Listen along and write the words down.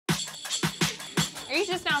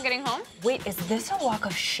just now getting home. Wait, is this a walk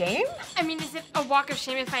of shame? I mean, is it a walk of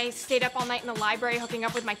shame if I stayed up all night in the library hooking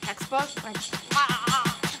up with my textbook? Like,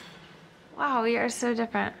 Wow, we are so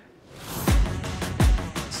different.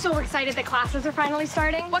 So excited that classes are finally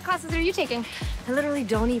starting. What classes are you taking? I literally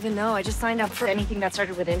don't even know. I just signed up for anything that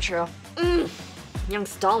started with intro. Young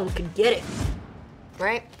Stalin could get it.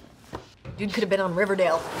 Right? Dude could have been on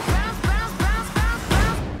Riverdale.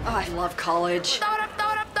 Oh, I love college.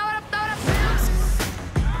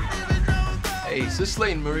 Hey, is this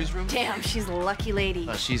Leighton Murray's room? Damn, she's a lucky lady.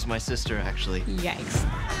 She's my sister, actually. Yikes.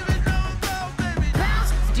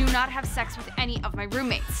 Do not have sex with any of my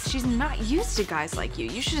roommates. She's not used to guys like you.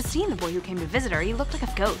 You should have seen the boy who came to visit her. He looked like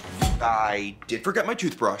a goat. I did forget my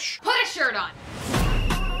toothbrush. Put a shirt on.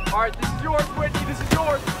 All right, this is yours, Whitney. This is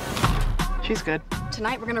yours. She's good.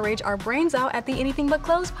 Tonight, we're gonna rage our brains out at the Anything But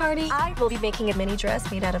Clothes party. I will be making a mini dress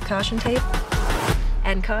made out of caution tape.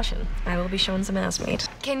 And caution, I will be showing some ass meat.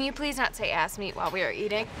 Can you please not say ass meat while we are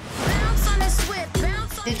eating?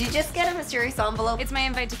 Did you just get a mysterious envelope? It's my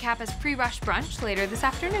invite to Kappa's pre-rush brunch later this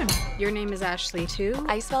afternoon. Your name is Ashley, too?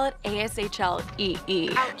 I spell it A-S-H-L-E-E.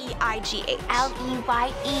 L-E-I-G-H.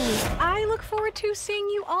 L-E-Y-E. I look forward to seeing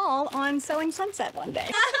you all on Selling Sunset one day.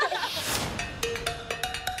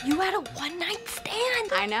 You had a one-night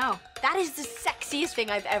stand. I know. That is the sexiest thing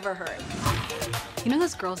I've ever heard. You know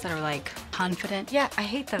those girls that are, like, confident? Yeah, I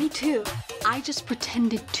hate them. Me too. I just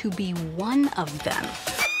pretended to be one of them.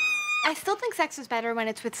 I still think sex is better when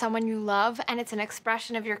it's with someone you love and it's an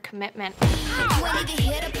expression of your commitment.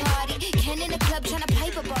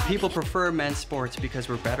 People prefer men's sports because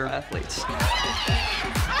we're better athletes. Men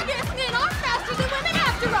are faster than women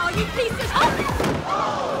after all, you pieces of...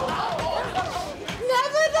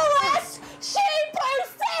 Nevertheless, she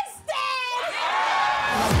persisted!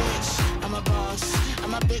 I'm a boss,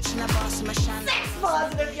 I'm a bitch and a boss, I'm a shine. Sex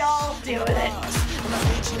positive, y'all. Doing it. I'm a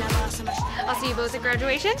bitch and a boss, I'm a shine. I'll see you both at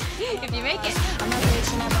graduation, if you make it. I'm a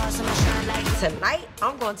bitch and a boss, I'm a shine like Tonight,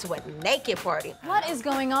 I'm going to a naked party. What is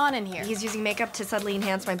going on in here? He's using makeup to subtly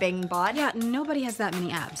enhance my banging bod. Yeah, nobody has that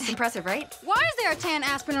many abs. Impressive, right? Why is there a tan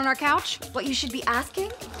Aspen on our couch? What you should be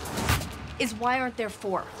asking is why aren't there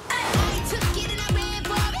four?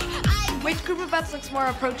 Which group of butts looks more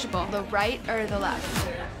approachable, the right or the left?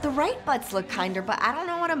 The right butts look kinder, but I don't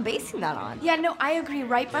know what I'm basing that on. Yeah, no, I agree.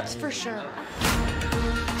 Right butts for sure.